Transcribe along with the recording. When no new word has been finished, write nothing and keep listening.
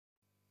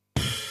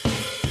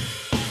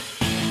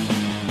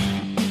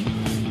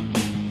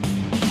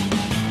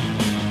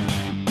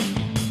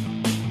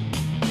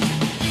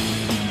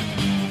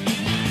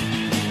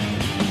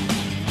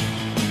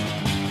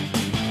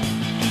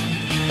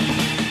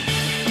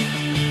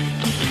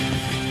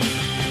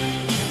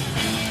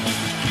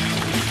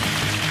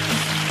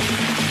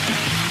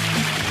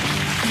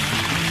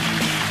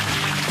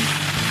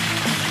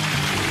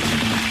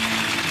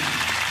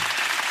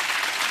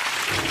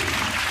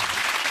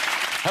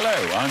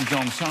Hello, I'm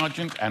John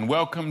Sargent, and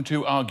welcome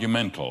to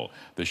Argumental,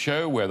 the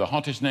show where the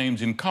hottest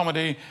names in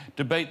comedy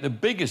debate the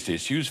biggest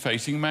issues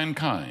facing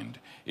mankind.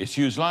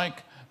 Issues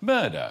like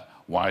murder.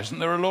 Why isn't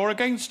there a law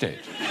against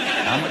it?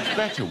 How much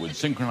better would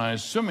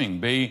synchronised swimming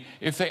be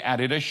if they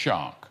added a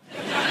shark?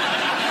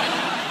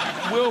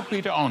 Will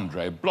Peter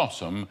Andre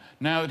blossom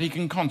now that he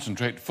can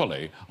concentrate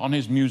fully on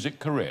his music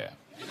career?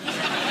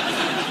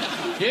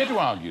 Here to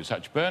argue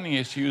such burning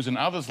issues and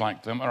others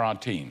like them are our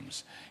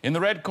teams. In the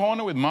red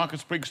corner with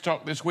Marcus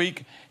Brigstock this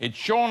week, it's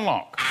Sean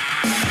Locke.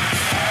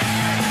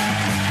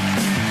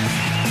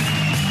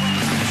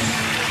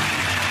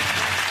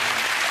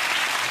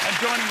 And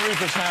joining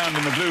Rufus Hound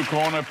in the blue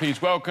corner, please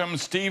welcome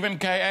Stephen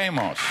K.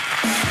 Amos.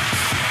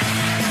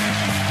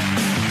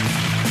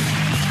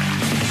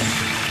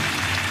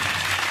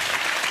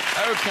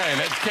 OK,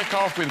 let's kick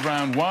off with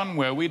round one,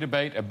 where we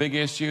debate a big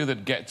issue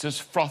that gets us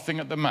frothing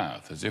at the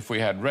mouth, as if we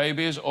had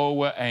rabies or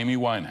were Amy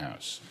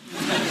Winehouse.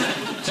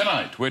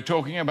 Tonight, we're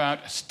talking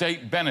about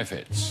state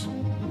benefits.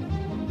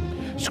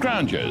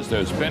 Scroungers,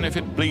 those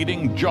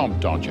benefit-bleeding job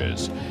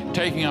dodgers,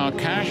 taking our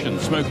cash and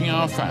smoking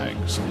our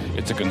fags.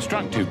 It's a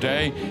constructive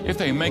day if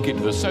they make it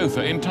to the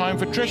sofa in time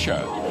for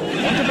Trisha.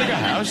 Want a bigger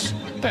house?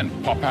 Then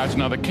pop out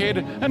another kid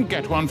and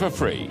get one for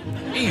free.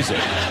 Easy.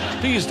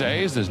 These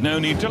days, there's no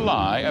need to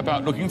lie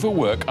about looking for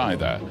work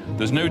either.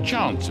 There's no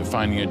chance of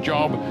finding a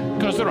job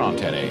because there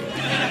aren't any.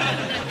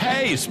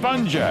 Hey,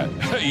 Sponger,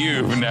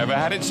 you've never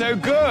had it so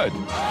good.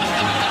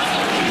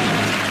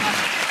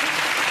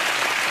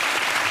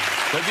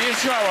 But the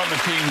issue I want the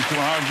teams to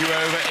argue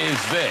over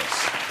is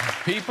this.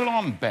 People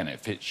on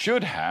benefits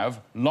should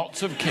have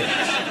lots of kids.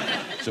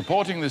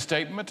 Supporting the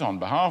statement on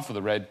behalf of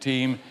the red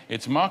team,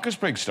 it's Marcus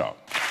Brigstock.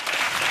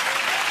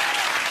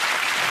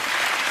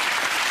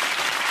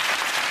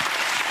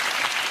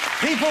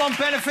 People on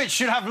benefits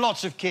should have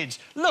lots of kids.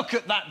 Look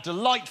at that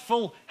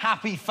delightful,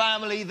 happy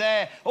family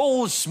there,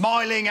 all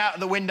smiling out of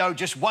the window,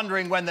 just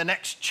wondering when the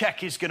next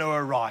cheque is going to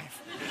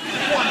arrive.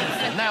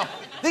 Wonderful. Now,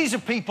 these are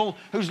people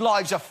whose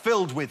lives are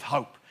filled with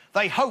hope.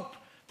 They hope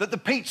that the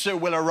pizza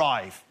will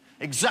arrive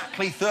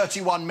exactly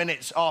 31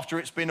 minutes after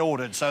it's been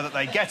ordered so that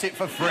they get it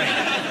for free.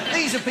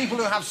 These are people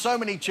who have so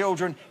many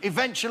children,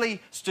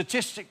 eventually,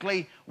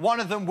 statistically, one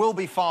of them will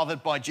be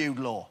fathered by Jude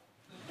Law.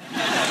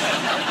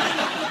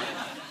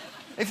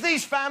 If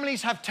these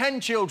families have 10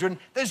 children,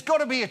 there's got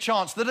to be a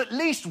chance that at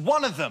least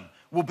one of them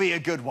will be a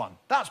good one.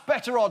 That's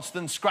better odds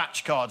than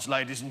scratch cards,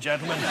 ladies and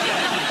gentlemen.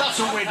 That's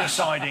what we're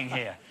deciding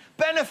here.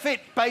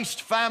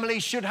 Benefit-based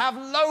families should have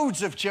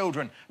loads of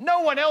children.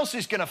 No one else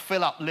is going to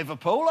fill up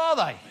Liverpool, are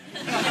they?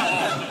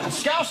 The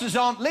Scousers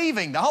aren't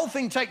leaving. The whole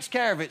thing takes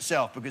care of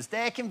itself because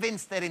they're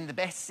convinced they're in the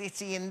best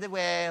city in the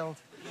world.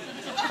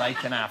 They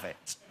can have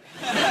it.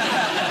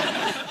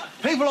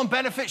 People on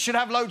benefits should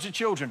have loads of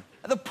children.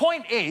 The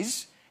point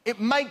is, it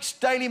makes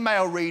Daily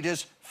Mail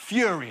readers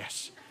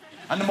furious.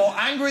 And the more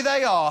angry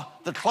they are,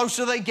 the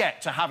closer they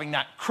get to having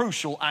that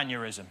crucial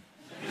aneurysm.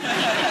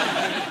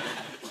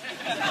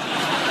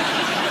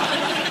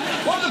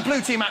 What are the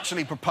blue team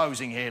actually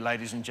proposing here,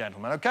 ladies and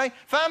gentlemen, OK?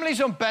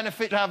 Families on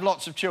benefit have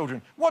lots of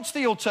children. What's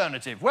the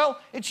alternative? Well,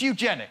 it's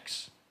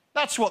eugenics.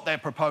 That's what they're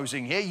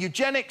proposing here,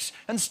 eugenics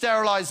and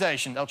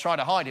sterilisation. They'll try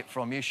to hide it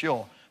from you,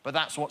 sure, but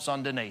that's what's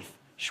underneath.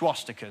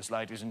 Swastikas,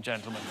 ladies and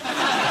gentlemen.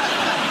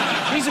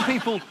 These are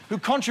people who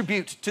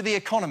contribute to the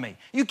economy.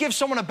 You give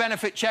someone a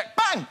benefit cheque,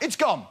 bang, it's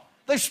gone.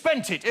 They've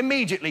spent it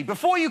immediately.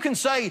 Before you can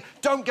say,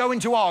 don't go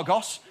into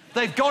Argos,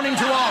 they've gone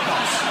into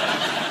Argos.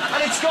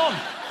 And it's gone.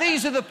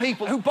 These are the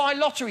people who buy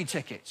lottery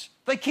tickets.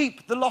 They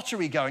keep the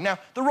lottery going. Now,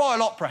 the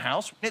Royal Opera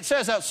House, it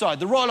says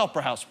outside, the Royal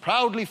Opera House,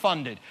 proudly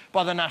funded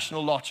by the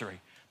National Lottery.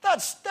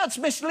 That's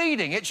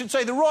misleading. It should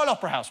say the Royal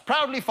Opera House,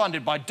 proudly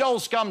funded by Dole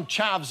Scum,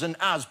 Chavs and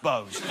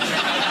Asbos.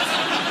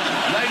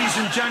 Ladies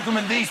and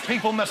gentlemen, these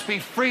people must be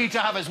free to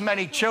have as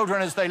many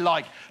children as they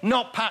like,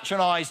 not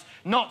patronised,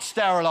 not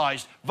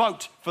sterilised.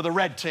 Vote for the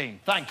red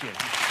team. Thank you.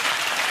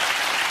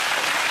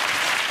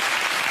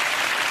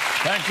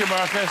 Thank you,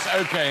 Marcus.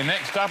 OK,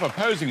 next up,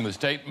 opposing the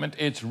statement,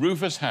 it's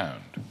Rufus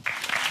Hound.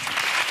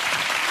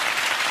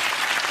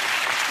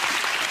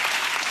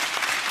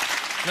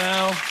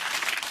 Now,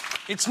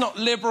 it's not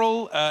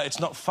liberal, it's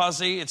not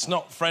fuzzy, it's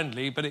not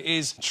friendly, but it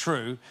is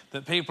true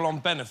that people on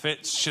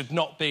benefits should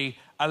not be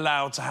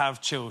allowed to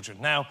have children.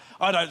 Now,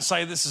 I don't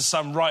say this is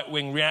some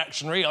right-wing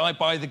reactionary. I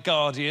buy The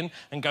Guardian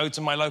and go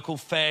to my local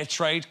fair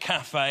trade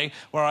cafe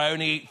where I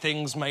only eat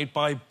things made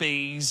by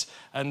bees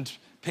and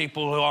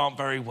people who aren't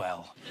very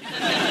well.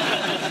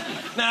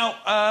 Now,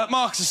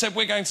 Marcus has said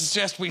we're going to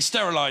suggest we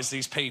sterilise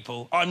these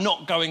people. I'm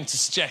not going to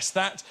suggest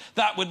that.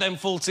 That would then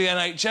fall to the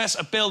NHS,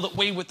 a bill that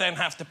we would then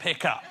have to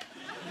pick up.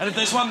 And if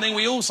there's one thing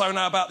we also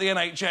know about the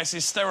NHS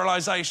is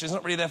sterilisation is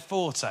not really their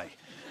forte.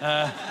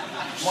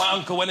 My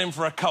uncle went in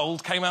for a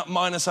cold, came out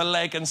minus a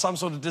leg and some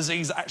sort of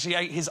disease that actually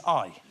ate his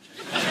eye.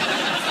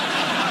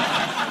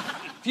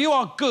 If you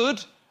are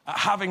good at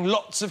having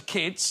lots of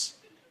kids,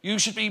 you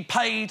should be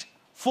paid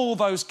for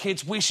those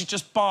kids. We should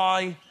just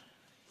buy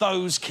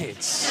those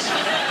kids.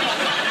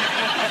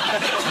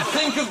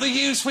 Think of the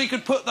use we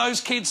could put those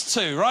kids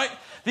to, right?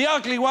 The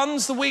ugly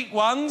ones, the weak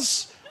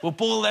ones, we'll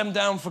boil them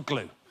down for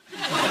glue.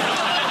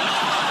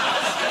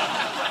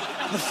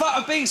 The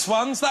fat obese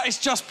ones, that is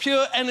just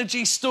pure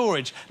energy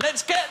storage.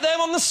 Let's get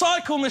them on the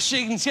cycle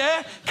machines,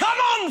 yeah? Come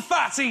on,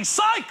 fatty,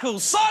 cycle,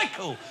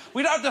 cycle!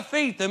 We don't have to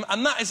feed them,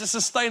 and that is a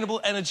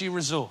sustainable energy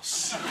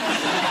resource.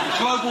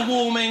 Global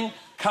warming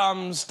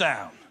comes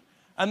down.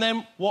 And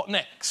then what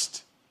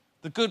next?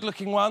 The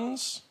good-looking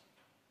ones,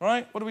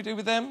 right? What do we do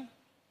with them?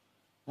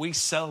 We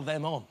sell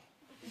them on,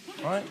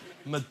 right?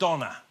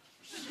 Madonna,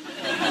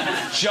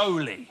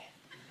 Jolie,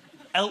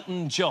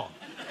 Elton John.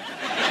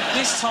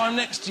 This time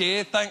next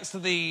year, thanks to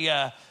the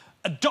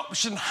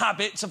adoption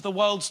habits of the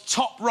world's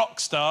top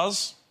rock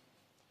stars,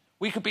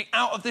 we could be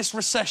out of this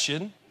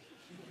recession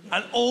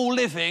and all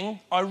living,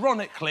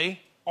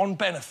 ironically, on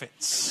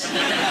benefits.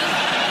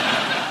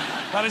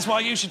 That is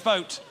why you should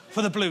vote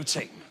for the blue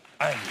team.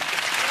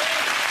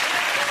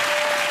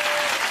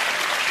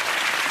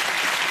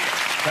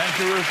 Thank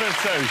you, Rufus.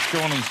 So,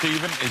 Sean and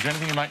Stephen, is there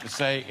anything you'd like to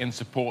say in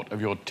support of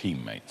your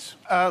teammates?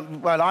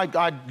 Well,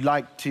 I'd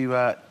like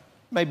to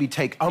maybe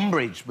take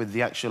umbrage with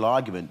the actual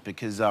argument,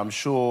 because I'm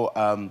sure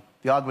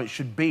the argument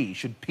should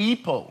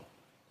people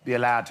be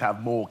allowed to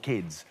have more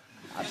kids?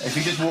 If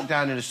you just walk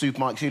down in a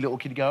supermarket, see a little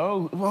kid,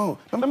 go, oh, whoa,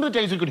 remember the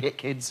days we could hit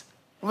kids?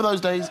 Remember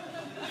those days?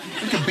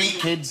 You could beat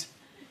kids,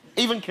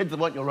 even kids that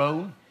weren't your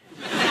own.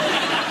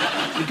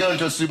 You go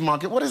into a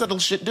supermarket, what is that little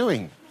shit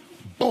doing?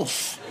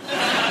 Boof.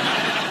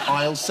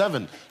 Aisle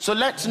 7. So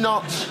let's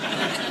not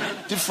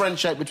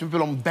differentiate between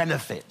people on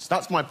benefits.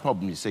 That's my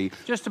problem, you see.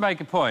 Just to make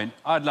a point,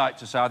 I'd like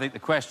to say I think the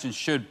question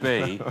should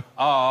be,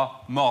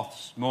 are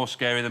moths more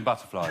scary than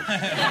butterflies?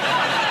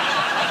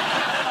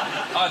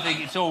 I think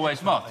it's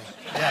always moths.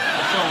 Yeah.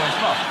 It's always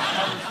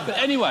moths. But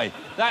anyway,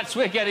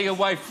 we're getting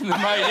away from the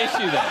main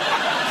issue there.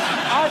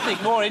 I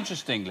think more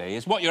interestingly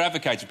is what you're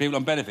advocating for people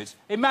on benefits.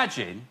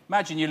 Imagine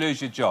you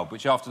lose your job,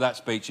 which after that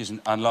speech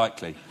isn't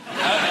unlikely.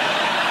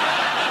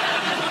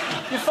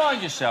 You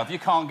find yourself, you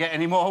can't get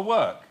any more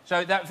work. So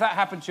if that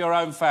happened to your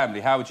own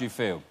family, how would you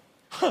feel?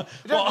 Well,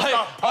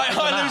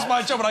 I lose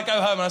my job and I go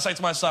home and I say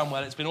to my son,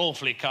 well, it's been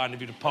awfully kind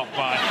of you to pop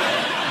by.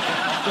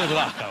 Good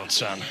luck, old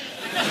son.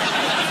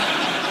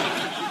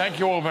 Thank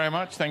you all very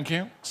much, thank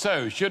you.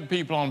 So, should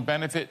people on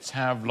benefits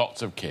have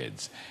lots of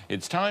kids?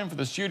 It's time for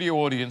the studio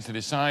audience to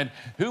decide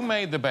who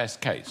made the best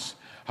case.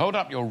 Hold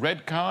up your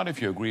red card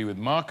if you agree with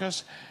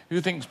Marcus,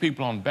 who thinks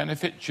people on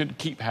benefits should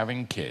keep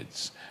having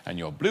kids. And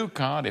your blue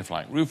card if,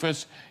 like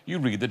Rufus, you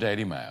read the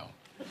Daily Mail.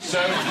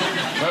 So,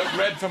 vote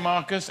red for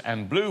Marcus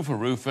and blue for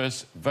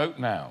Rufus. Vote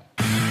now.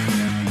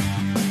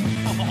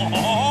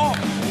 Oh,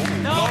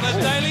 not a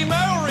Daily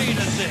Mail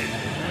reader's in.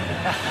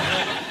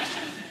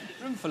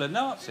 Room full of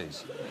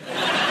Nazis.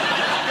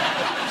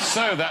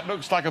 So, that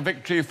looks like a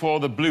victory for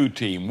the blue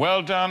team.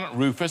 Well done,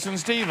 Rufus and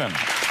Stephen.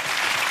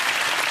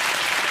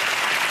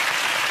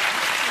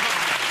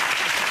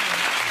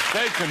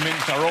 They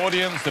convinced our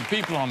audience that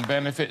people on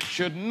benefits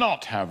should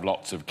not have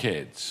lots of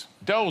kids.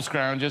 Dole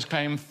scroungers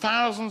claim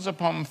thousands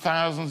upon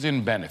thousands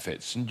in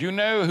benefits. And do you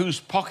know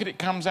whose pocket it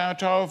comes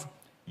out of?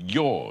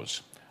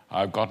 Yours.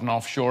 I've got an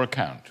offshore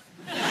account.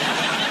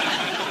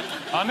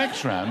 Our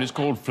next round is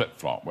called Flip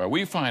Flop, where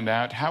we find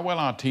out how well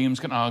our teams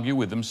can argue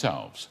with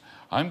themselves.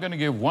 I'm going to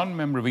give one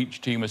member of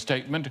each team a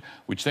statement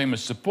which they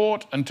must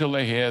support until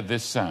they hear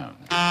this sound.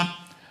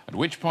 At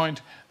which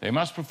point, they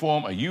must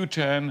perform a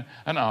U-turn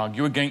and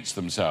argue against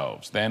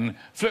themselves. Then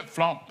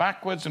flip-flop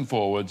backwards and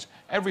forwards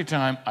every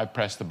time I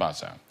press the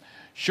buzzer.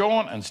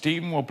 Sean and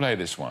Stephen will play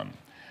this one.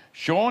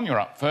 Sean, you're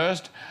up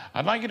first.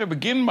 I'd like you to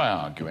begin by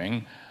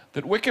arguing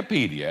that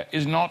Wikipedia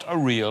is not a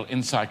real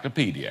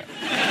encyclopedia.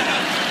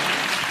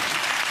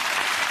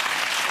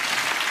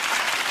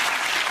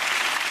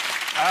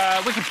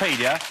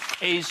 Wikipedia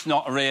is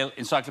not a real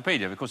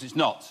encyclopedia, because it's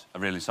not a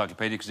real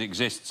encyclopedia, because it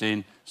exists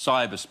in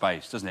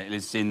cyberspace, doesn't it?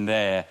 It's in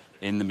there,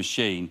 in the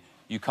machine.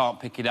 You can't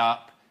pick it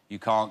up, you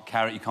can't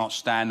carry it, you can't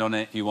stand on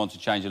it. If you want to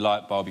change a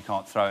light bulb, you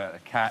can't throw it at a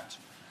cat,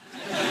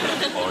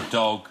 or a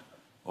dog,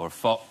 or a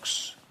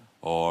fox,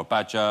 or a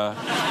badger.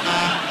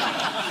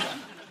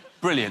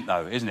 Brilliant,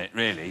 though, isn't it,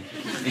 really?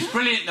 It's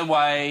brilliant in the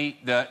way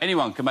that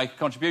anyone can make a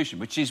contribution,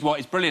 which is what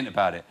is brilliant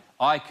about it.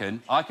 I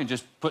can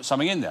just put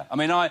something in there. I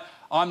mean,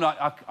 I'm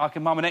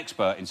an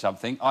expert in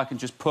something. I can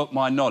just put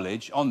my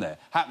knowledge on there.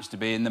 Happens to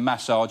be in the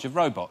massage of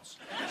robots.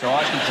 So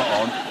I can put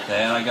on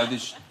there and I go,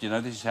 this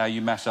is how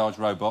you massage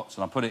robots,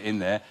 and I put it in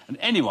there. And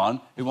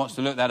anyone who wants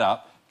to look that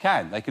up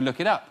can. They can look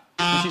it up.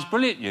 Which is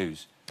brilliant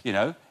news,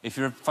 if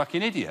you're a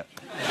fucking idiot.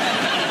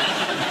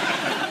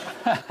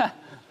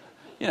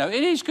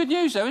 It is good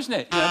news, though, isn't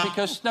it?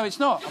 Because... No, it's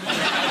not.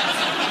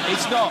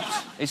 It's not.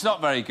 It's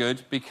not very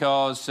good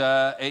because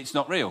it's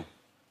not real.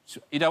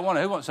 You don't want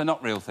it. Who wants a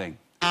not real thing?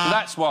 So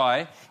that's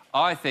why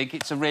I think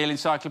it's a real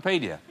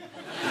encyclopedia.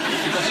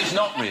 Because it's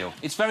not real.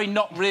 It's very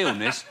not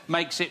realness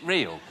makes it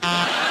real.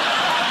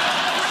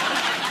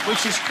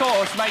 Which, of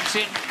course, makes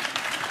it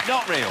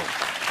not real.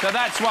 So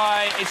that's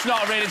why it's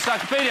not a real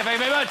encyclopedia. Thank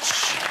you very much.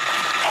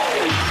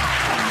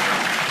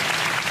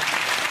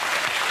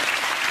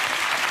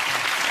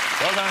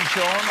 Well done,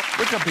 Sean.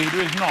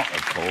 Wikipedia is not,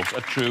 of course,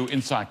 a true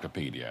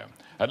encyclopedia.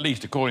 At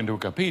least according to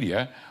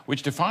Wikipedia,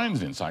 which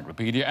defines an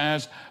encyclopedia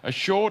as a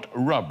short,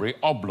 rubbery,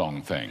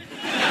 oblong thing.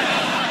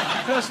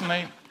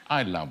 Personally,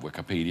 I love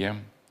Wikipedia.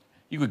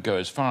 You could go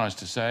as far as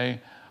to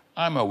say,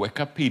 I'm a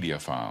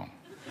Wikipedia-phile.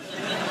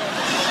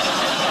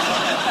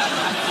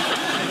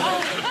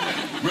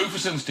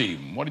 Rufus and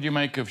Stephen, what did you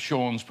make of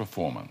Sean's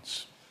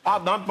performance?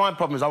 My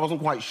problem is I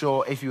wasn't quite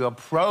sure if you were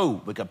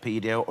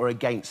pro-Wikipedia or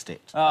against it.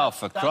 Oh,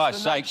 for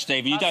Christ's sake,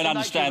 Stephen, you don't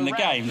understand the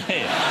game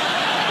here.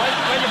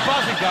 When the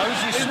buzzer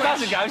goes, you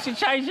switch. You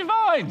change your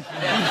mind.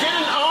 You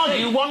didn't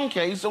argue one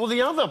case or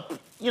the other,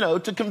 you know,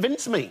 to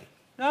convince me.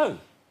 No.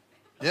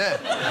 Yeah.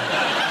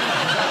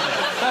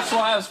 That's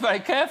why I was very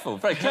careful,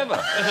 very clever.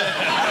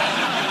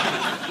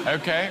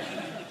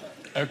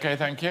 OK,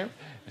 thank you.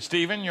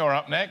 Stephen, you're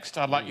up next.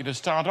 I'd like you to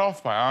start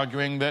off by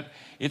arguing that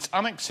it's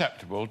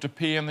unacceptable to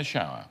pee in the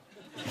shower.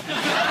 Oh,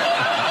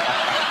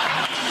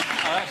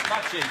 that's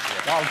much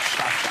easier. Oh,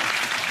 shut up.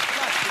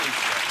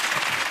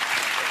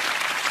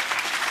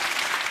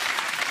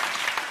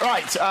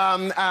 Right,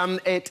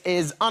 it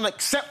is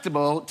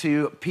unacceptable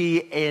to pee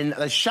in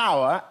the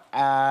shower,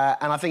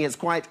 and I think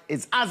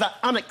it's as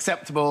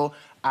unacceptable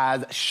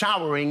as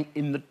showering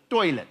in the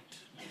toilet.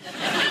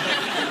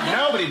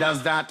 Nobody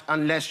does that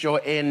unless you're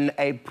in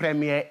a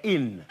Premier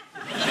Inn.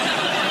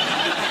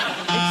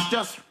 It's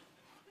just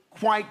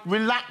quite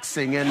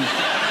relaxing, and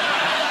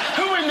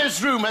who in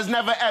this room has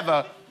never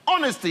ever,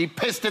 honestly,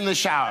 pissed in the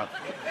shower?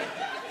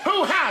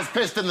 Who has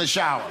pissed in the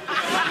shower?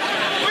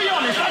 Be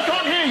honest, I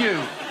can't hear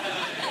you.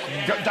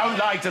 Don't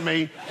lie to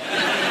me.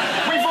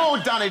 We've all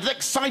done it. It's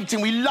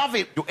exciting. We love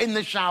it. You're in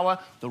the shower,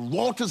 the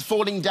water's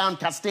falling down,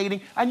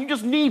 cascading, and you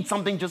just need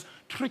something just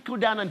trickle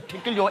down and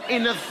tickle your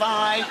inner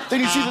thigh.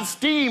 Then you see the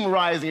steam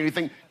rising and you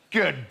think,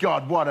 good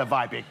God, what have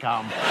I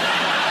become?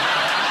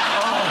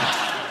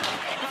 Oh.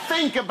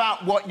 Think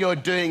about what you're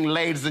doing,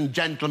 ladies and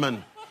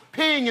gentlemen.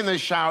 Peeing in the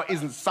shower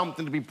isn't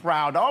something to be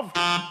proud of.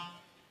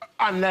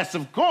 Unless,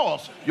 of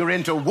course, you're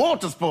into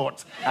water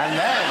sports. And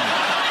then,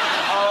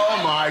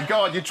 oh, my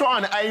God, you try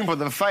and aim for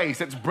the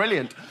face. It's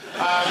brilliant.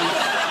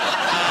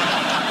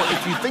 But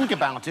if you think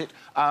about it,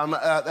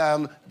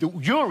 the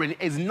urine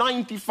is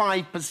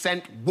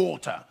 95%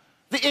 water.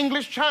 The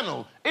English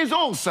Channel is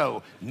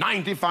also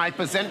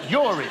 95%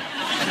 urine.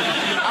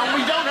 And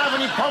we don't have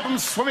any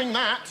problems swimming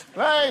that.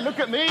 Hey, look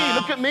at me,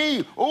 look at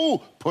me.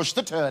 Oh, push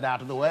the turd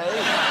out of the way.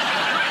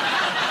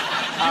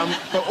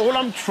 But all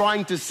I'm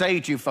trying to say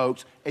to you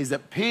folks is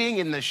that peeing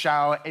in the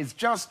shower is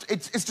just...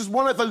 It's just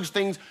one of those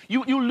things...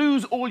 You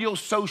lose all your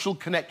social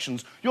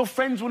connections. Your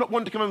friends will not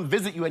want to come and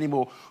visit you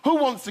anymore. Who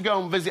wants to go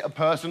and visit a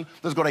person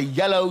that's got a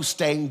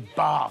yellow-stained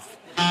bath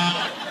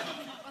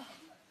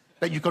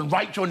that you can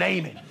write your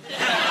name in?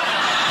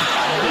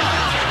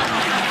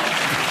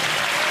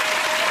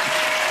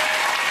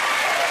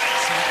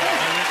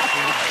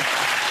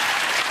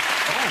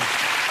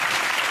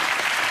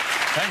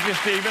 Thank you,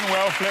 Stephen.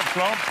 Well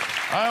flip-flopped.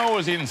 I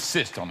always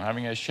insist on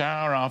having a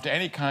shower after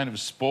any kind of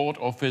sport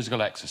or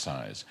physical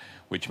exercise,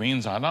 which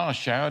means I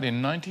last showered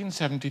in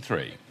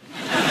 1973.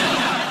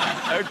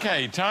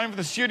 OK, time for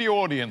the studio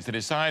audience to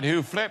decide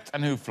who flipped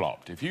and who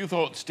flopped. If you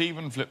thought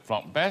Stephen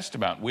flip-flopped best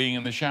about weeing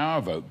in the shower,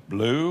 vote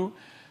blue.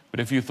 But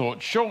if you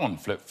thought Sean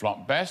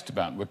flip-flopped best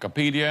about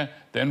Wikipedia,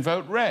 then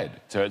vote red.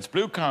 So it's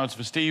blue cards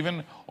for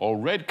Stephen or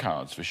red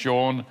cards for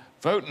Sean.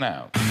 Vote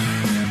now.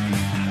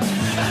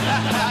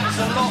 That's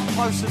a lot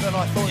closer than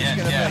I thought it was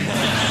going to be.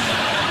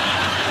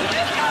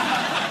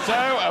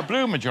 So, a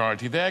blue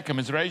majority there.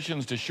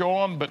 Commiserations to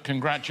Sean, but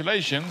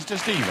congratulations to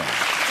Stephen.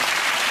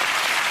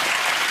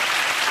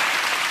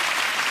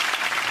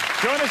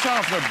 Join us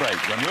after a break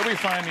when we'll be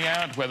finding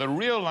out whether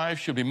real life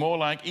should be more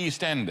like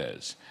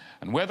EastEnders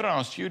and whether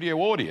our studio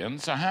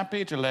audience are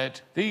happy to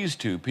let these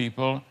two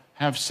people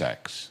have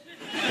sex.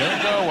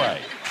 Don't go away.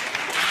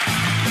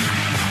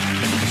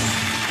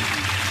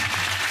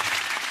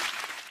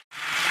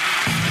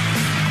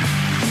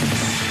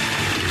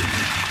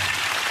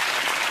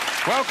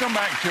 Welcome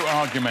back to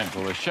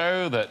Argumental, a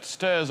show that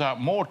stirs up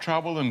more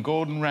trouble than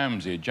Gordon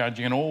Ramsay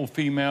judging an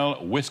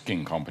all-female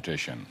whisking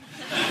competition.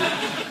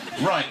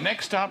 Right,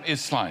 next up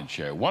is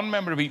Slideshow. One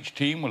member of each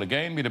team will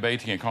again be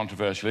debating a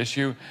controversial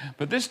issue,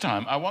 but this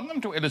time I want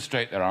them to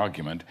illustrate their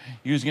argument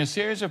using a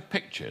series of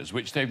pictures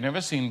which they've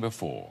never seen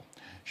before.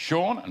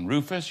 Sean and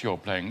Rufus, you're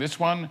playing this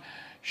one.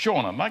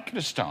 Sean, I'd like you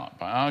to start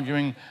by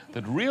arguing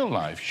that real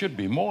life should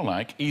be more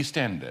like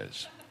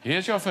EastEnders.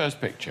 Here's your first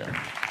picture.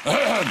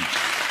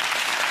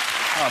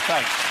 Oh,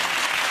 thanks.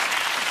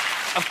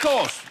 Of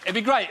course, it'd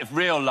be great if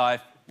real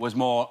life was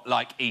more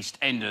like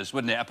EastEnders,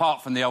 wouldn't it?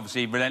 Apart from the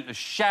obviously relentless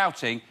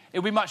shouting, it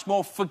would be much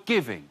more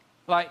forgiving.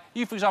 Like,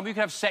 you, for example, you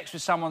could have sex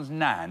with someone's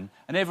nan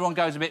and everyone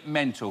goes a bit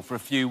mental for a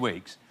few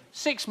weeks.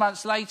 6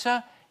 months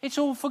later, it's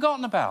all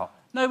forgotten about.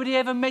 Nobody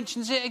ever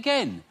mentions it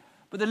again.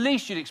 But the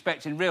least you'd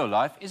expect in real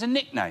life is a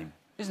nickname,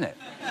 isn't it?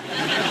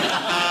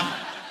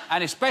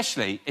 And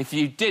especially if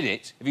you did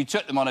it, if you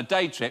took them on a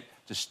day trip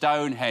to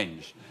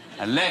Stonehenge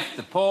and left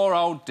the poor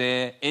old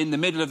deer in the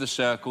middle of the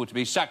circle to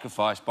be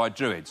sacrificed by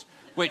druids.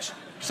 which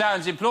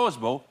sounds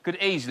implausible, could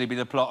easily be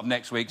the plot of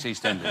next week's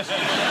EastEnders.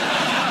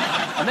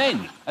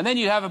 and then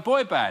you'd have a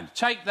boy band.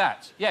 Take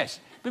That, yes.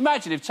 But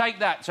imagine if Take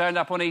That turned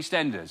up on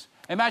EastEnders.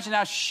 Imagine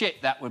how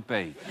shit that would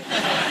be.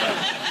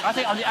 I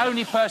think I'm the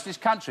only person in this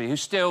country who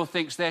still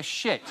thinks they're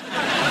shit. Take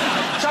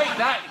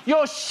That,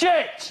 you're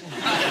shit!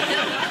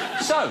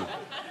 So,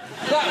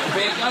 that would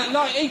be,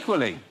 like,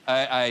 equally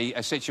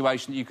a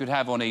situation that you could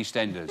have on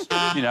EastEnders,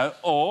 you know,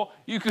 or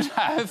you could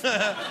have,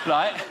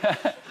 like,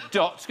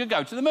 Dots could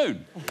go to the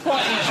moon.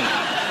 Quite easily.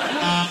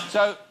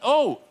 So,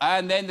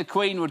 and then the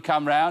Queen would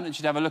come round and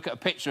she'd have a look at a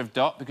picture of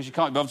Dot because she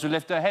can't be bothered to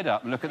lift her head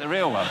up and look at the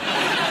real one.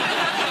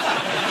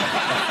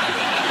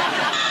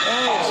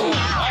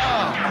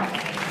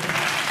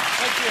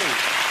 Thank you.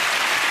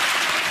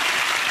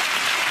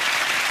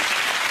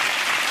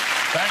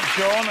 Thanks,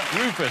 Sean.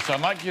 Rufus,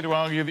 I'd like you to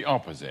argue the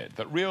opposite,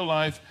 that real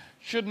life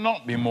should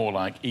not be more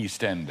like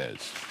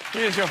EastEnders.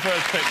 Here's your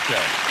first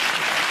picture.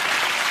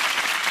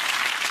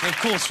 Of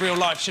course, real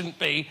life shouldn't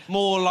be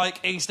more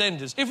like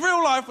EastEnders. If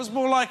real life was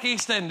more like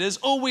EastEnders,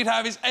 all we'd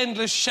have is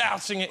endless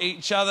shouting at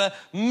each other,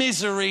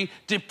 misery,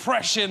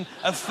 depression,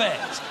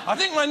 affairs. I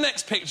think my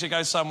next picture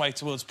goes some way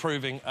towards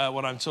proving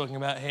what I'm talking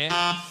about here.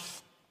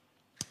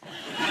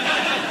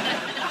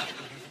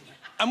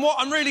 And what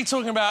I'm really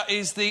talking about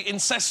is the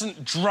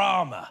incessant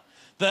drama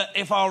that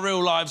if our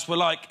real lives were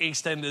like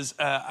EastEnders,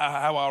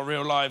 how our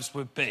real lives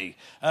would be.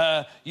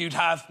 You'd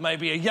have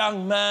maybe a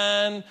young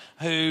man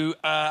who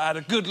had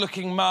a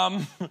good-looking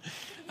mum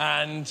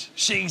and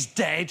she's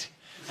dead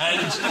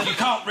and you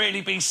can't really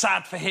be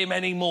sad for him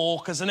anymore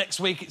because the next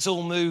week it's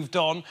all moved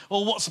on.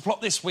 Or what's the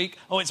plot this week?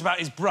 Oh, it's about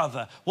his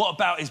brother. What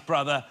about his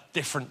brother?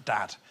 Different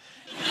dad.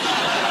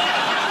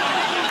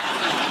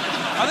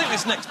 I think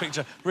this next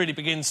picture really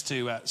begins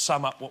to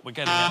sum up what we're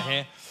getting at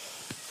here.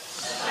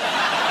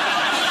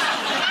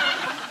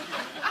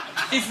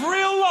 If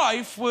real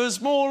life was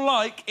more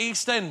like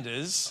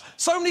EastEnders,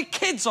 so many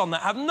kids on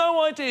that have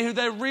no idea who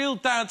their real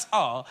dads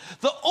are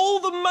that all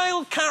the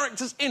male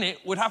characters in it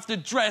would have to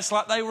dress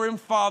like they were in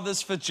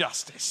Fathers for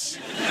Justice.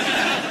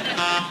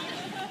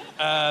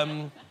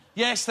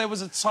 Yes, there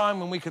was a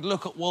time when we could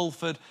look at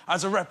Walford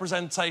as a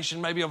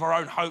representation maybe of our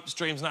own hopes,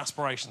 dreams and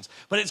aspirations.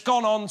 But it's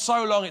gone on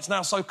so long, it's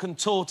now so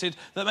contorted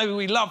that maybe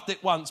we loved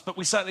it once, but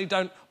we certainly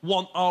don't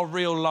want our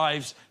real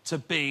lives to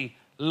be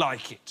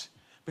like it.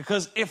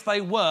 Because if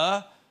they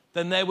were,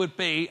 then there would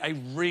be a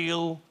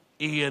real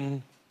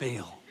Ian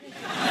Beale.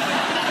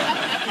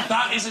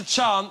 That is a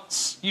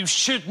chance you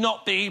should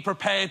not be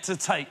prepared to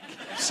take.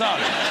 So,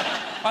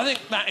 I think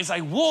that is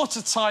a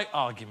watertight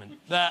argument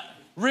that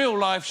real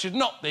life should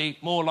not be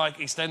more like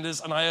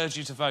EastEnders, and I urge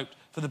you to vote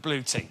for the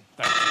blue team.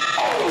 Thank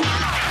you.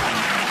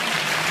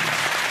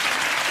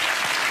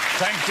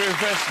 Thanks,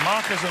 Rufus.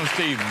 Marcus and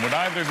Stephen, would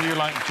either of you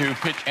like to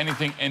pitch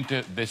anything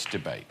into this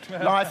debate?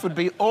 Life would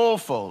be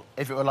awful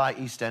if it were like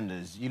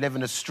EastEnders. You live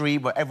in a street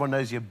where everyone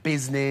knows your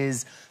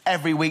business.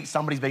 Every week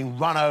somebody's being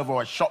run over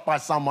or shot by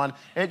someone.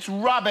 It's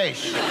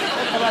rubbish.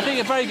 Well, I think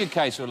a very good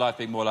case for life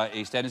being more like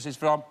EastEnders is,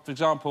 for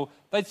example,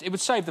 it would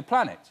save the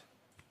planet.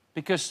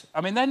 Because, I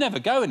mean, they never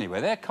go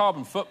anywhere. Their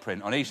carbon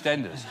footprint on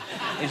EastEnders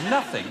is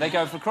nothing. They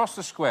go across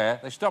the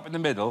square, they stop in the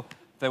middle.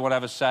 If they want to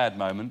have a sad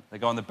moment, they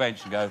go on the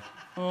bench and go,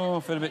 oh, I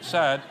feel a bit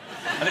sad.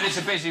 And if it's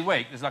a busy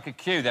week, there's like a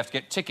queue. They have to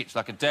get tickets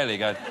like a deli.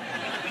 Go,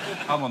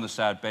 I'm on the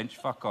sad bench,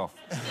 fuck off.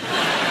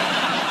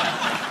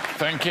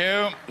 Thank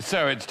you.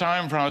 So it's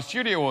time for our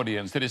studio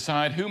audience to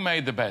decide who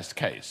made the best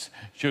case.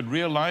 Should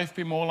real life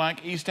be more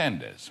like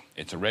EastEnders?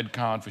 It's a red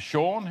card for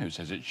Sean, who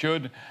says it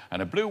should,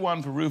 and a blue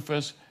one for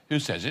Rufus, who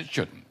says it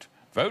shouldn't.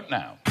 Vote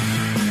now.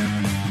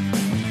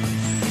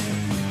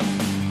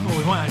 Oh,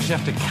 we might actually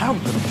have to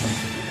count them.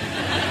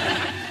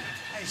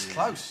 It's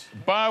close.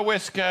 By a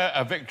whisker,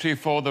 a victory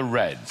for the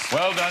Reds.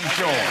 Well done,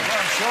 Sean. Well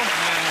done, Sean.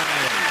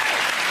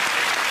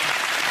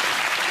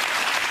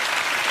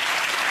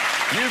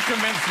 You've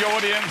convinced the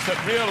audience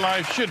that real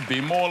life should be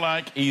more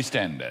like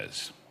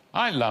EastEnders.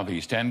 I love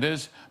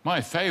EastEnders.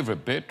 My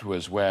favourite bit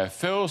was where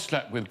Phil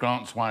slept with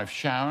Grant's wife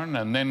Sharon,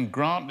 and then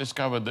Grant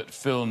discovered that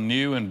Phil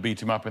knew and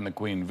beat him up in the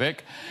Queen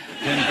Vic.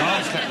 Then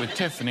Grant slept with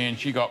Tiffany and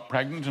she got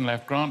pregnant and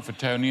left Grant for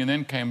Tony and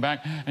then came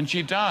back and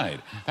she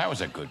died. That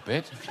was a good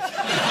bit.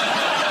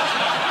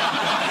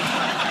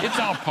 It's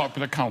our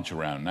popular culture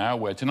round now,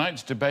 where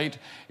tonight's debate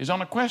is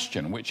on a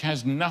question which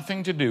has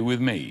nothing to do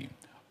with me.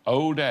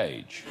 Old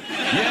age.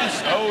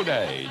 Yes, old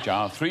age.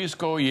 Our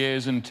 70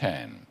 years and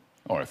 10.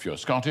 Or if you're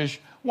Scottish,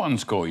 1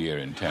 year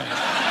in 10.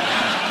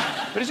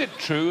 But is it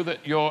true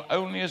that you're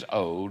only as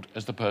old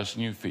as the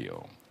person you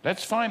feel?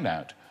 Let's find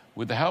out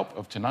with the help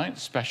of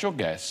tonight's special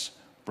guests,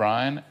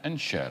 Brian and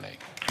Shirley.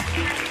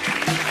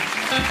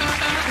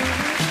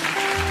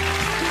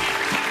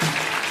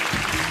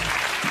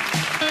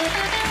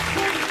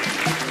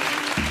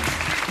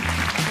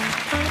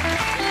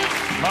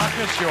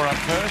 Marcus, you're up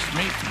first.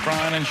 Meet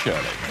Brian and Shirley.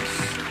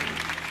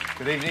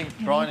 Good evening,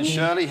 Brian and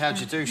Shirley. How'd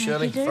you do,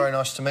 Shirley? Very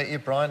nice to meet you.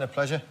 Brian, a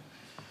pleasure.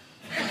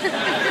 With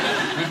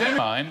that in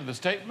mind, the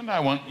statement I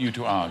want you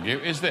to argue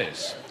is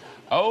this.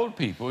 Old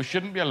people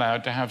shouldn't be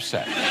allowed to have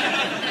sex.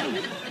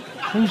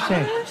 Who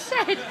said? Who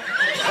said?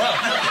 Well,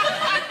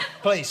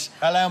 please,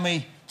 allow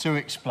me to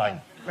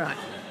explain. Right.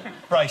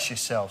 Brace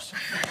yourselves.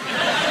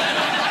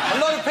 A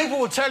lot of people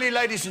will tell you,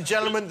 ladies and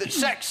gentlemen, that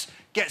sex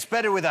gets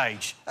better with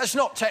age. That's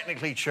not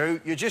technically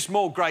true. You're just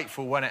more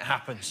grateful when it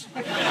happens.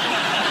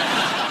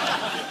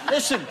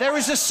 Listen, there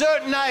is a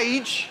certain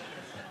age...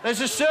 There's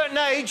a certain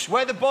age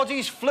where the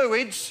body's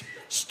fluids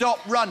stop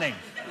running.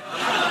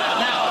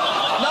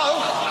 Now, no,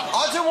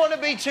 I don't want to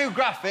be too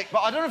graphic, but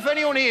I don't know if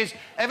anyone here has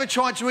ever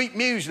tried to eat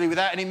muesli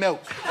without any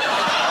milk.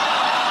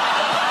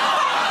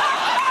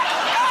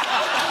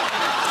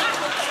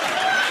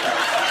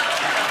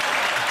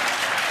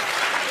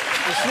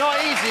 It's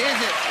not easy,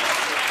 is it?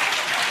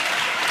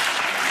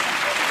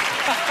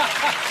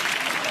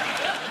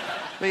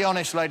 Be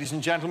honest, ladies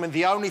and gentlemen,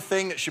 the only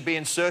thing that should be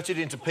inserted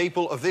into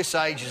people of this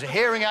age is a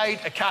hearing aid,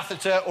 a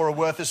catheter, or a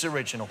Worthless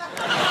original.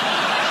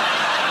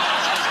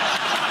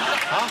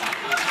 Huh?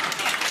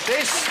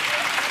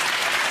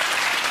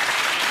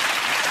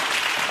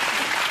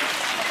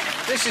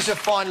 This is a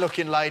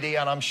fine-looking lady,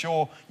 and I'm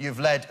sure you've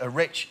led a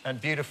rich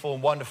and beautiful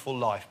and wonderful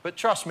life. But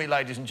trust me,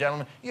 ladies and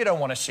gentlemen, you don't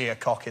want to see a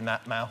cock in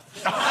that mouth.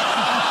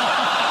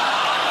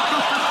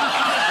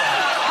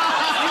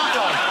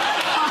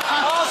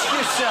 Ask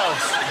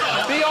yourselves.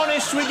 Be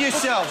honest with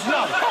yourselves.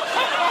 No.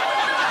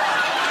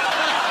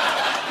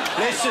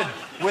 Listen,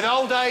 with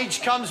old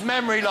age comes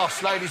memory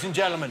loss, ladies and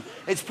gentlemen.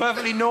 It's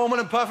perfectly normal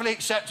and perfectly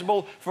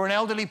acceptable for an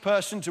elderly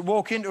person to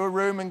walk into a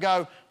room and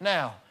go,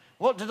 now,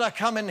 what did I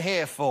come in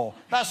here for?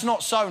 That's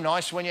not so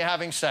nice when you're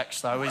having sex,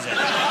 though, is it?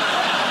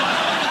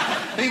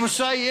 People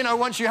say, you know,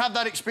 once you have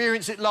that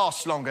experience, it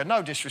lasts longer.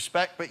 No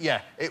disrespect, but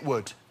yeah, it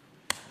would.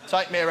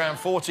 Take me around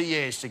 40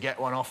 years to get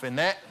one off in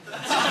there.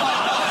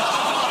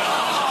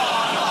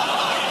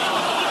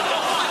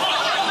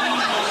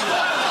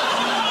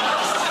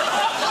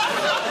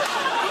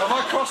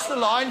 Cross the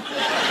line.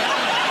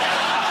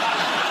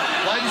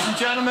 Ladies and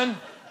gentlemen,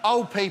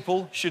 old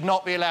people should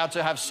not be allowed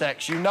to have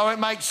sex. You know it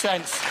makes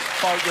sense.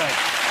 Vote red.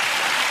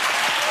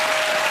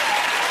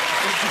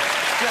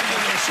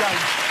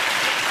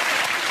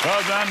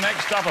 Well done.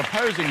 Next up,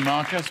 opposing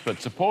Marcus,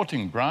 but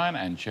supporting Brian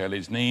and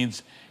Shirley's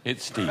needs,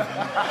 it's Stephen.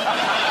 Shirley,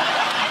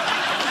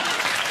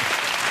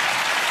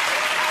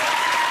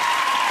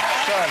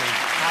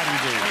 how do you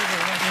do?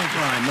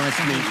 Brian, nice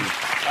to meet you.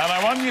 And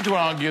I want you to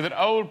argue that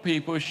old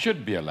people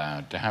should be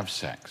allowed to have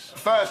sex.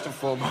 First and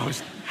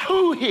foremost,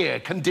 who here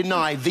can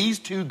deny these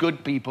two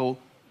good people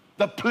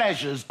the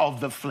pleasures of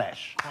the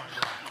flesh?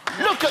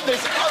 Look at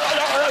this.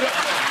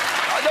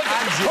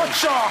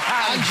 Put your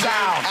hand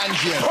down.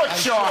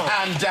 Put your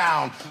hand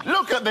down.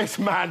 Look at this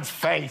man's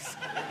face.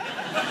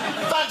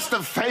 That's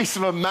the face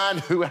of a man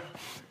who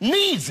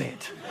needs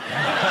it. Look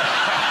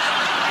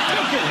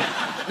at it.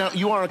 Now,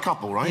 you are a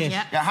couple, right? Yes.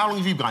 Yeah. How long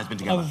have you guys been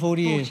together? Over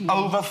 40 years.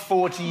 Over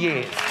 40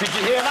 years. Did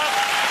you hear that?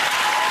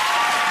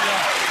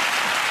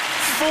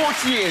 Yeah.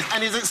 40 years.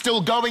 And is it still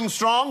going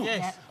strong?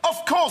 Yes.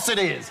 Of course it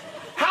is.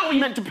 How are we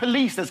meant to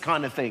police this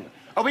kind of thing?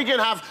 Are we going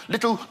to have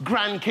little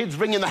grandkids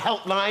ringing the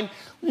helpline?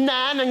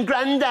 Nan and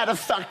Grandad are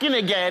fucking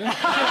again.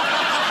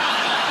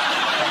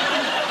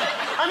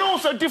 And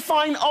also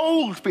define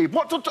old people.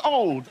 What's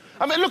old?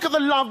 I mean, look at the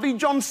lovely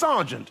John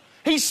Sargent.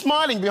 He's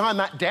smiling behind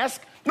that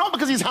desk. Not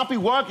because he's happy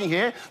working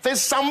here. There's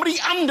somebody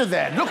under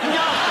there looking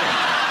after him.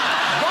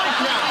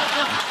 Right now.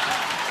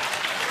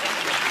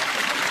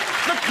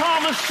 The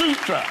Kama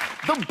Sutra,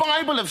 the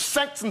Bible of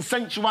sex and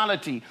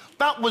sensuality,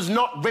 that was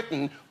not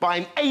written by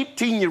an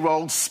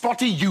 18-year-old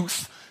spotty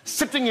youth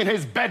sitting in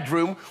his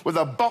bedroom with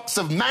a box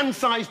of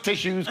man-sized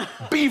tissues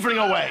beavering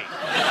away.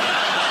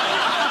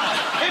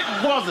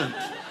 It wasn't.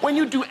 When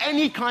you do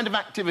any kind of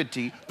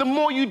activity, the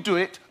more you do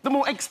it, the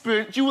more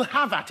experience you will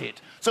have at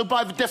it. So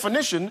by the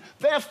definition,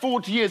 their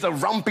 40 years of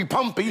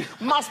rumpy-pumpy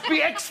must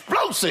be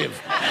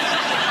explosive.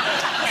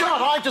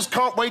 God, I just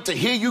can't wait to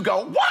hear you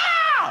go,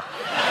 wow!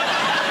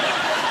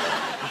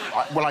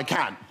 Well, I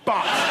can,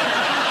 but...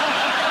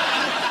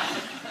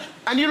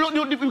 And we're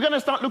going to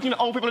start looking at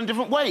old people in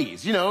different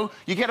ways, you know?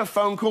 You get a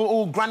phone call,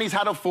 oh, Granny's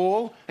had a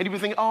fall, and you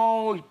think,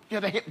 oh, you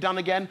had a hip done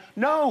again.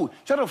 No,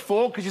 she had a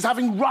fall because she's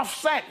having rough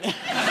sex.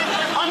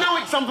 I know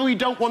it's something we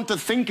don't want to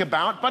think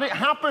about, but it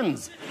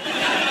happens.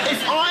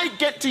 If I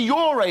get to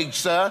your age,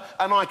 sir,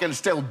 and I can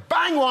still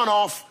bang one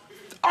off,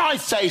 I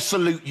say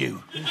salute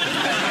you.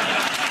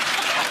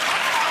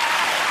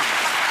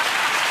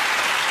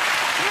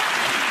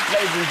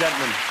 Ladies and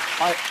gentlemen,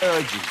 I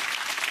urge you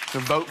to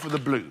vote for the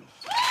blue.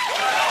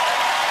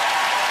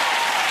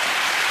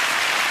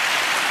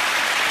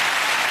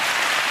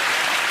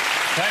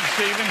 Thanks,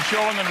 Stephen.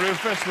 Sean and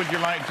Rufus, would you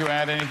like to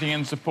add anything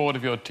in support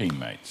of your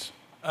teammates?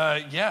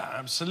 Yeah,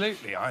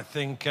 absolutely. I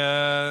think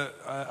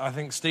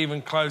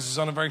Stephen closes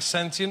on a very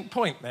sentient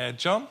point there,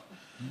 John.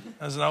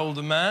 As an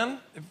older man,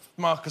 if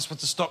Marcus were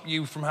to stop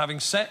you from having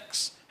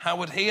sex, how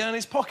would he earn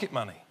his pocket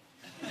money?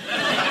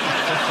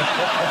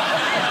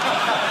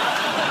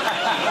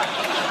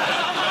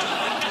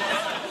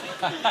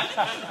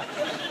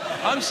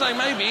 I'm saying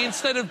maybe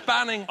instead of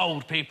banning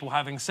old people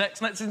having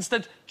sex, let's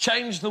instead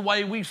change the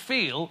way we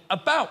feel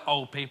about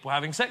old people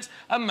having sex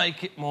and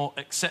make it more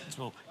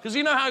acceptable. Because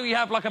you know how you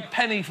have, like, a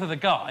penny for the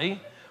guy?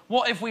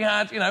 What if we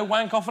had, you know,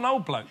 wank off an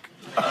old bloke?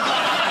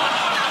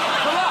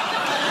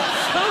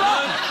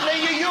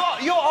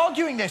 You're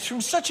arguing this from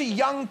such a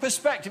young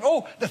perspective.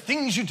 Oh, the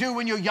things you do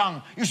when you're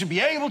young, you should be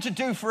able to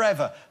do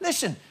forever.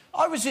 Listen,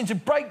 I was into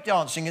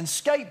breakdancing and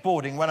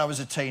skateboarding when I was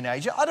a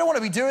teenager. I don't want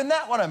to be doing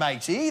that when I'm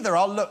 80 either.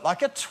 I'll look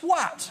like a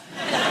twat.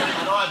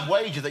 And I'd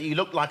wager that you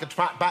looked like a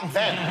twat back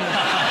then. Exactly.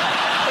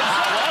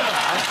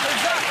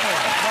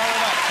 Throw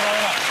it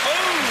up.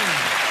 Boom!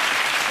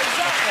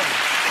 Exactly.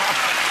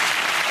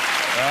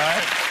 All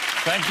right.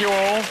 Thank you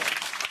all.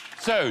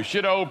 So,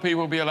 should old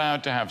people be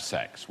allowed to have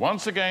sex?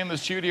 Once again, the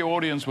studio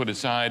audience will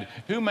decide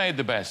who made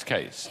the best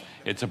case.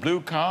 It's a blue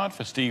card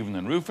for Stephen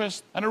and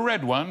Rufus and a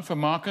red one for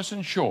Marcus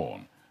and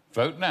Sean.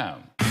 Vote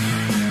now.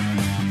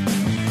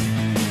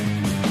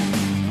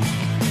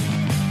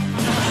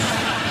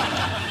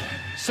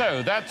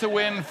 So, that's a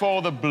win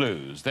for the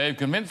Blues. They've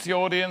convinced the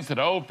audience that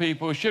old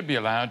people should be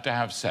allowed to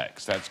have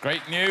sex. That's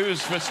great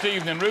news for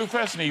Stephen and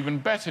Rufus and even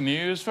better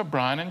news for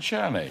Brian and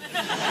Shirley.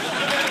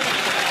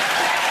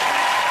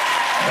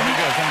 There we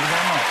go. Thank you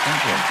very much.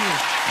 Thank you.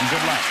 And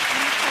good luck.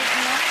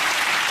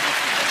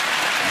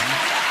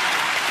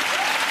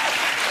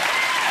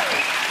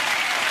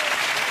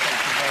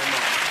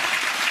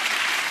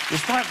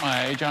 Despite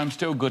my age, I'm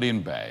still good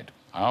in bed.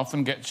 I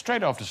often get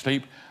straight off to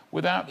sleep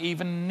without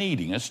even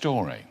needing a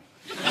story.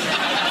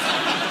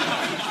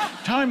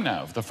 Time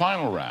now for the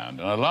final round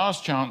and a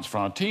last chance for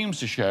our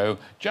teams to show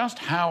just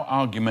how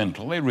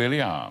argumental they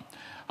really are.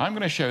 I'm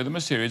going to show them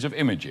a series of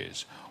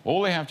images.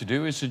 All they have to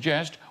do is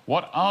suggest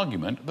what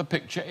argument the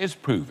picture is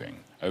proving.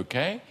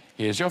 OK?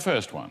 Here's your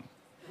first one.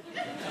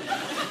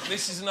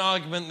 This is an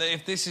argument that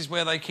if this is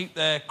where they keep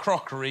their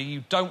crockery,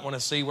 you don't want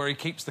to see where he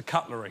keeps the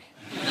cutlery.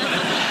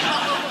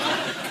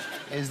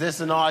 Is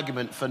this an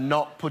argument for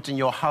not putting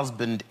your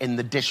husband in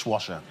the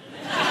dishwasher?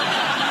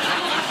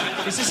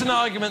 Is this an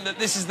argument that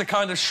this is the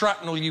kind of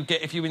shrapnel you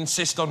get if you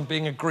insist on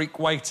being a Greek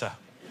waiter?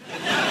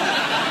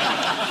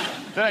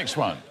 The next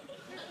one.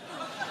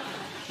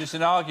 Just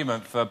an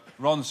argument for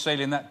Ron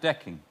sealing that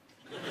decking.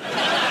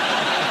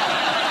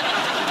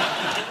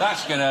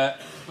 That's gonna...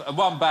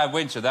 One bad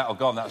winter, that'll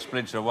gone, that'll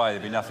splinter away,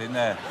 there'll be nothing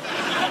there.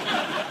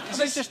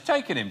 They've just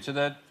taken him to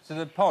the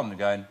pond and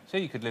going, see,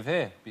 you could live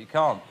here, but you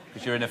can't,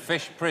 because you're in a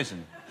fish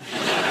prison.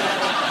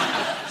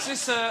 Is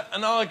this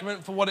an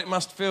argument for what it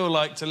must feel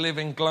like to live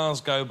in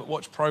Glasgow but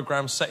watch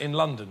programmes set in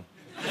London?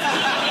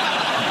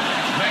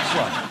 Next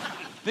one.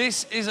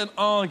 This is an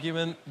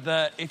argument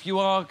that if you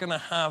are going to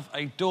have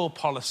a door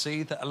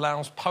policy that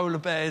allows polar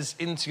bears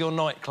into your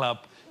nightclub,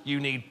 you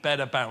need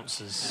better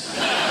bouncers.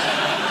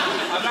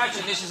 I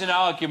imagine this is an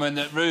argument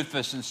that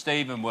Rufus and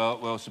Stephen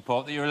will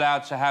support, that you're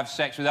allowed to have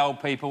sex with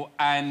old people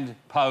and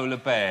polar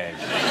bears.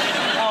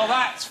 Oh,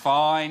 that's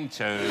fine,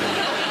 too.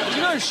 Do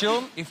you know,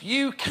 Sean, if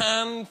you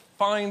can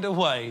find a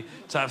way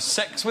to have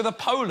sex with a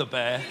polar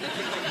bear,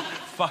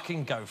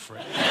 fucking go for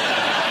it.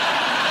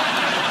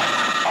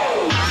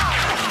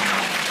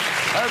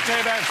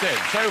 OK, that's it.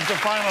 So for the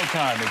final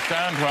time, it's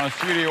down to our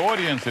studio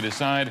audience to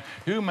decide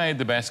who made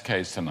the best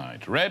case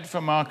tonight. Red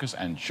for Marcus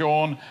and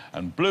Sean,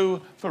 and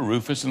blue for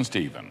Rufus and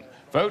Stephen.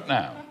 Vote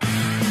now.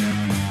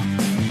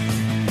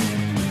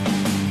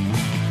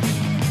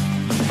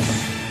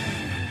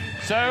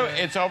 So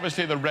it's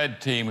obviously the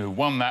red team who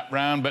won that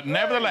round, but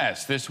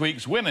nevertheless, this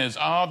week's winners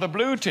are the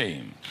blue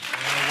team.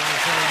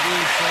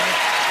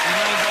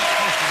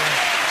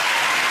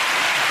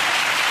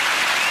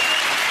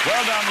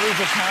 Well done,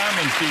 Rufus Ham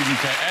and Stephen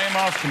K.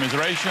 Amos.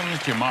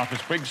 Commiserations to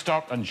Marcus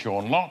Brigstock and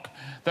Sean Locke.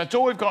 That's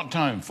all we've got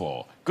time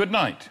for. Good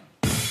night.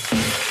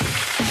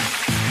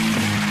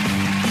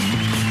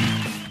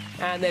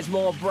 And there's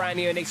more brand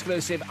new and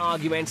exclusive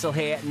Argumental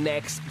here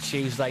next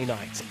Tuesday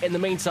night. In the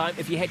meantime,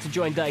 if you head to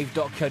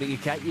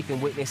joindave.co.uk, you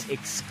can witness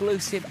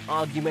exclusive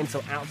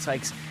Argumental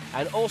outtakes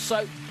and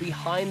also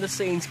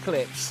behind-the-scenes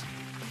clips.